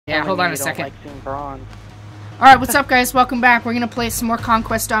Yeah, hold on a second. Like seeing bronze. Alright, what's up guys? Welcome back. We're going to play some more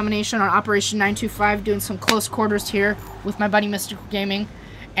Conquest Domination on Operation 925, doing some close quarters here with my buddy Mystical Gaming.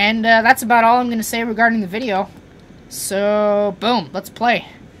 And that's about all I'm going to say regarding the video. So, boom, let's play.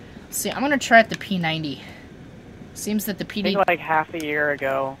 Let's see, I'm going to try at the P90. Seems that the PD... I think like half a year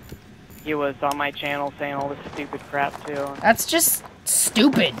ago, he was on my channel saying all this stupid crap too. That's just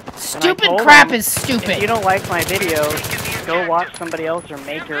stupid. Stupid crap is stupid. If you don't like my videos, go watch somebody else or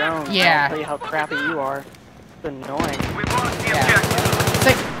make your own. Yeah. I'll tell you how crappy you are. It's annoying. Yeah. It's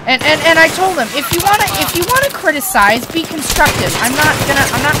like, and I told him, if you wanna criticize, be constructive. I'm not gonna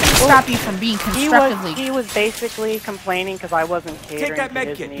stop you from being constructively. He was basically complaining because I wasn't catering to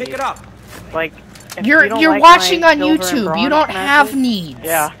his needs. Pick it up. Like, you're like watching on YouTube. You don't have needs.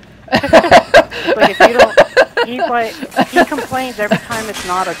 Yeah. Like if you don't, he complains every time it's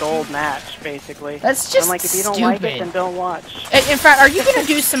not a gold match, basically. That's just I'm like, if you don't stupid. like it, then don't watch. In fact, are you gonna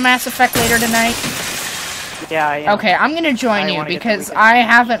do some Mass Effect later tonight? Yeah, I am. Okay, I'm gonna join you because I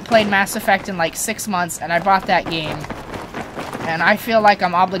haven't played Mass Effect in like 6 months, and I bought that game, and I feel like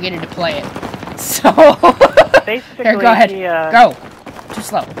I'm obligated to play it. So, basically, here, go ahead. Go. Too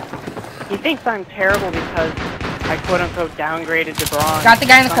slow. He thinks I'm terrible because I quote-unquote downgraded to bronze. Got the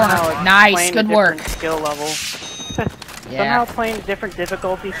guy in the corner. Nice, good work. Skill level. Yeah. Somehow playing different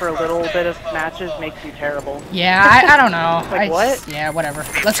difficulty for a little bit of matches makes you terrible. Yeah, I don't know. Like what? Yeah, whatever.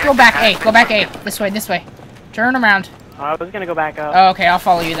 Let's go back A. Go back A. This way, this way. Turn around. I was gonna go back up. Oh, okay, I'll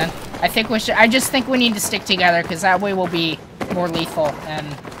follow you then. I just think we need to stick together because that way we'll be more lethal and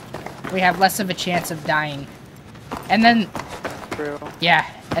we have less of a chance of dying. And then, True. Yeah,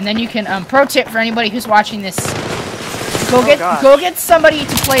 and then you can pro tip for anybody who's watching this: go get somebody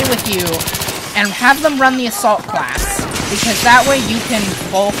to play with you and have them run the assault class because that way you can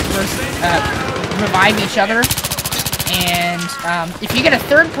both revive each other. And if you get a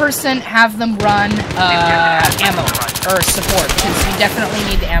third person, have them run ammo or support because you definitely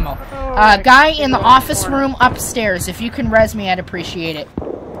need the ammo. Guy in the office room upstairs, if you can res me, I'd appreciate it.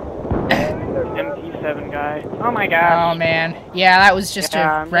 MP7 guy. Oh my gosh. Oh man, yeah, that was just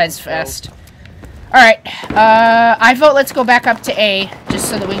a res fest. All right, I vote let's go back up to A just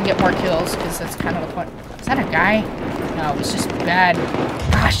so that we can get more kills because that's kind of the point. Is that a guy? No, it was just bad.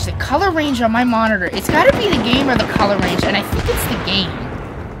 Gosh, the color range on my monitor. It's got to be the game or the color range, and I think it's the game.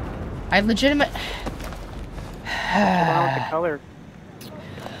 I legitimate... the color.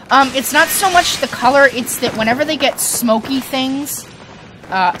 It's not so much the color, it's that whenever they get smoky things...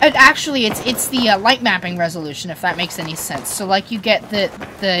 actually, it's the light mapping resolution, if that makes any sense. So, like, you get the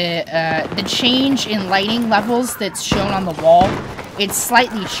change in lighting levels that's shown on the wall. It's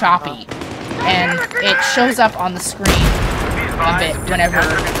slightly choppy, and it shows up on the screen a bit whenever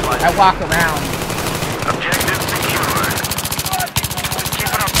I walk around.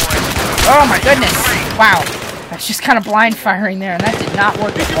 Oh my goodness! Wow, I was just kind of blind firing there, and that did not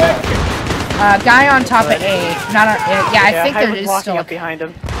work at all. Guy on top of A. Not on, yeah, I think there is still up behind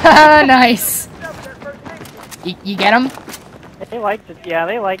him. Nice. You get him? They like to,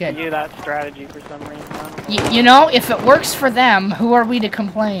 they like to do that strategy for some reason. You know, if it works for them, who are we to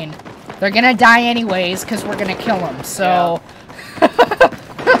complain? They're gonna die anyways because we're gonna kill them. So. Yeah.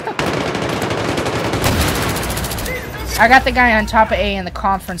 I got the guy on top of A in the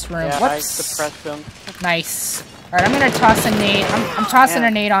conference room. Yeah, Whoops. I suppressed him. Nice. Alright, I'm gonna toss a nade. I'm tossing a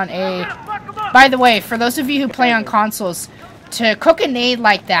nade on A. By the way, for those of you who play on consoles, to cook a nade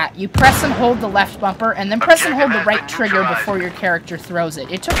like that, you press and hold the left bumper, and then press and hold the right trigger before your character throws it.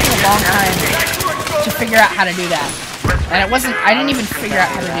 It took me a long time to figure out how to do that. And it wasn't, I didn't even figure out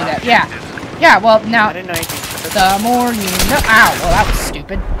how to do that. Yeah. Yeah, well, now, I didn't know anything. The more you know. Ow, well, that was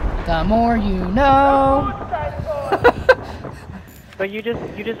stupid. The more you know. So you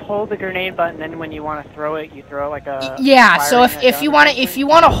just hold the grenade button, then when you want to throw it, you throw like a... Yeah, so if you want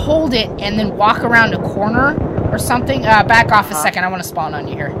to hold it and then walk around a corner or something, back off a second. I want to spawn on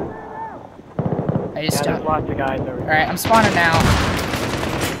you here. I just there's lots of guys over here. Alright, I'm spawning now.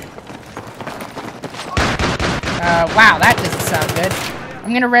 Wow, that doesn't sound good.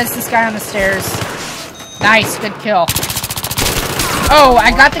 I'm gonna res this guy on the stairs. Nice, good kill. Oh,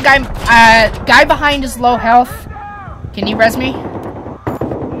 I got the guy behind is low health. Can you res me?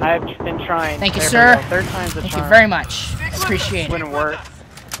 I've been trying. Thank you, sir. Third time's the charm. Thank you very much. Appreciate it. Wouldn't work.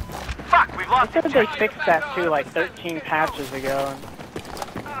 Fuck, we've lost. I said they fixed that too, like 13 patches ago.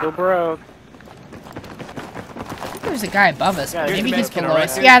 Still broke. I think there's a guy above us. Yeah, maybe he's below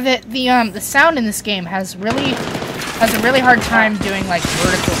us. right Yeah, the sound in this game has a really hard time doing like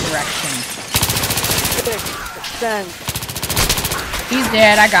vertical direction. He's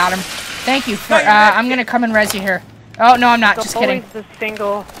dead. I got him. Thank you for. I'm gonna come and res you here. Oh, no, I'm not. It's Just kidding. always the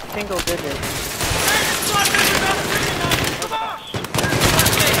single digit.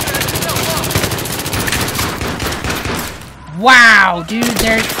 Wow, dude,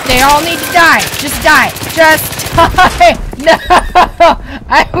 they all need to die. Just die. Just die. No,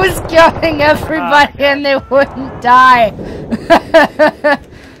 I was killing everybody and they wouldn't die.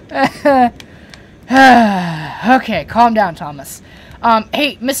 Okay, calm down, Thomas.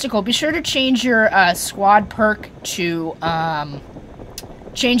 Hey, Mystical, be sure to change your squad perk to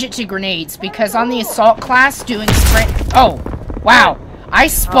change it to grenades, because on the assault class doing sprint. Oh, wow. I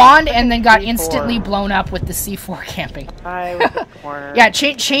spawned and then got instantly blown up with the C4 camping. I was in the corner. Yeah,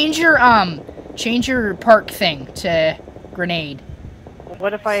 change your perk thing to grenade.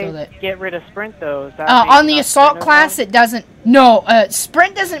 What if I get rid of sprint though? On the assault class, it doesn't. No,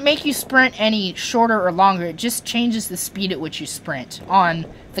 sprint doesn't make you sprint any shorter or longer. It just changes the speed at which you sprint on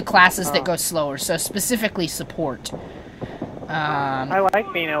the classes that go slower. So specifically support. I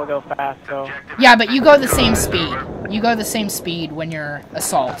like being able to go fast, though. Yeah, but you go the same speed. You go the same speed when you're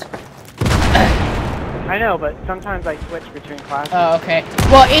assault. I know, but sometimes I switch between classes. Oh, okay.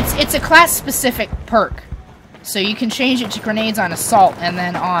 Well, it's a class-specific perk, so you can change it to grenades on assault, and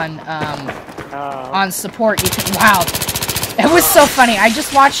then on support you can. Wow, it was so funny. I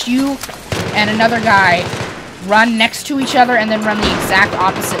just watched you and another guy run next to each other and then run the exact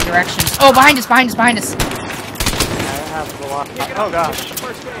opposite directions. Oh, behind us! Behind us! Behind us! Oh gosh.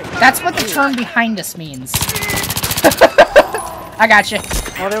 That's what the term behind us means. I got you.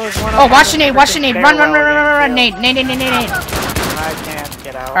 Well, there was one. Oh, watch the nade, watch the nade. Run, run, run, run, run, run. Nade, nade, nade, nade, nade. I can't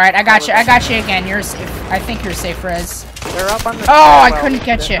get out. Alright, I got you again. You're safe. I think you're safe, Rez. They're up on the I couldn't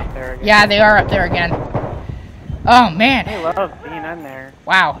get you. Yeah, they are up there again. Oh, man. They love being in there.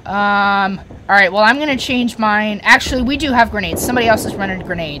 Wow. Alright, well, I'm gonna change mine. Actually, we do have grenades. Somebody else is running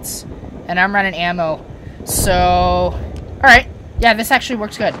grenades. And I'm running ammo. So, alright. Yeah, this actually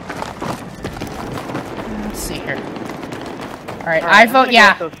works good. Let's see here. Alright, I vote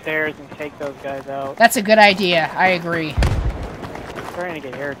yeah. Go up those stairs and take those guys out. That's a good idea. I agree. It's starting to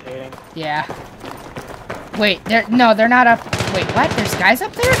get irritating. Yeah. Wait, they're not up. Wait, what? There's guys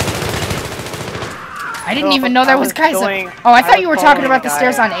up there? I didn't even know there was guys up. Oh, I thought you were talking about the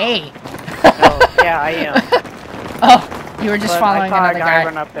stairs on A. No, yeah, I am. Oh, you were just following another guy.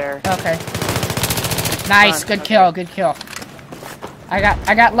 Run up there. Okay. Nice, good kill, good kill. I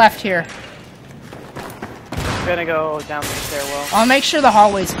got left here. I'm gonna go down the stairwell. I'll make sure the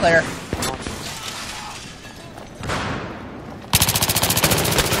hallway's clear.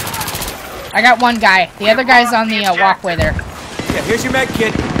 I got one guy. The other guy's on the walkway there. Yeah, here's your med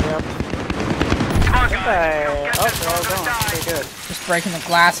kit. Yep. They're all going. Pretty good. Just breaking the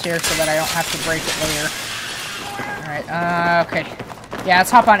glass here so that I don't have to break it later. Alright, okay. Yeah,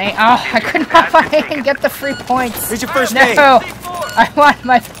 let's hop on A. Oh, I couldn't hop on A and get the free points. Here's your first No, aid. I want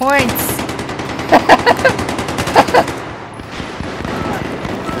my points.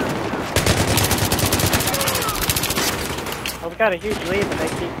 Well, we got a huge lead, but they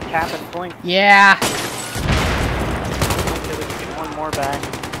keep capping points. Yeah. So we can get one more back.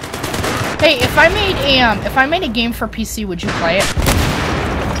 Hey, if I made a game for PC, would you play it?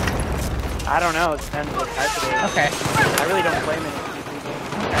 I don't know. It depends what type it is. Okay. I really don't play many PC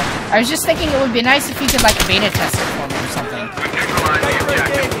games. I was just thinking it would be nice if you could like beta test it for me or something.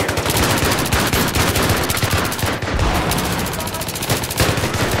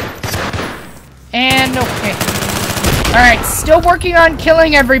 And okay. Alright, still working on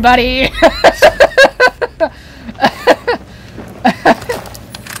killing everybody. Are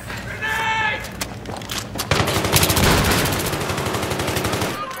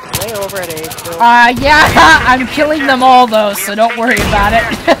they over at A still? Yeah, I'm killing them all though, so don't worry about it.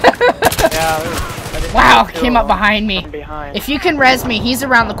 Yeah. Wow, came up behind me. Behind. If you can res me, he's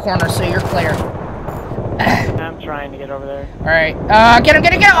around the corner, so you're clear. I'm trying to get over there. Alright, get him!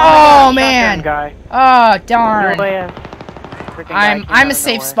 Oh, man! Guy. Oh, darn. I'm a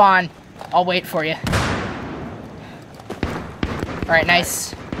safe spawn. I'll wait for you. Alright,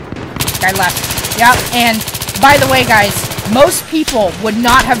 nice. Guy left. Yep, and by the way, guys, most people would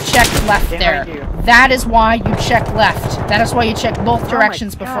not have checked left there. That is why you check left. That is why you check both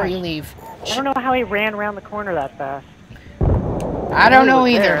directions before you leave. I don't know how he ran around the corner that fast. I don't know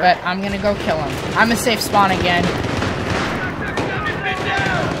either, but I'm gonna go kill him. I'm a safe spawn again.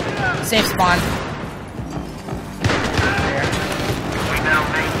 Safe spawn.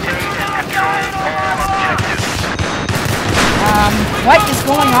 What is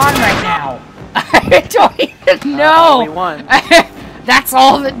going on right now? I don't even know. We won. That's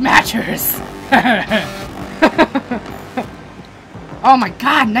all that matters. Oh my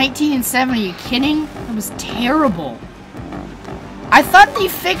god, 19 and 7, are you kidding? That was terrible. I thought they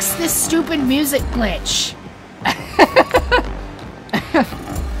fixed this stupid music glitch.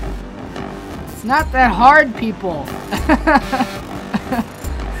 It's not that hard, people.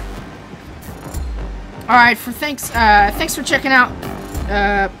 Alright, thanks for checking out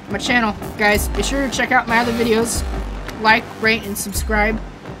my channel, guys. Be sure to check out my other videos. Like, rate, and subscribe.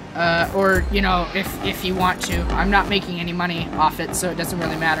 Or, you know, if you want to. I'm not making any money off it, so it doesn't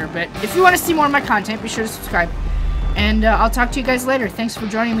really matter. But if you want to see more of my content, be sure to subscribe. And I'll talk to you guys later. Thanks for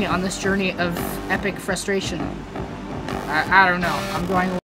joining me on this journey of epic frustration. I don't know. I'm going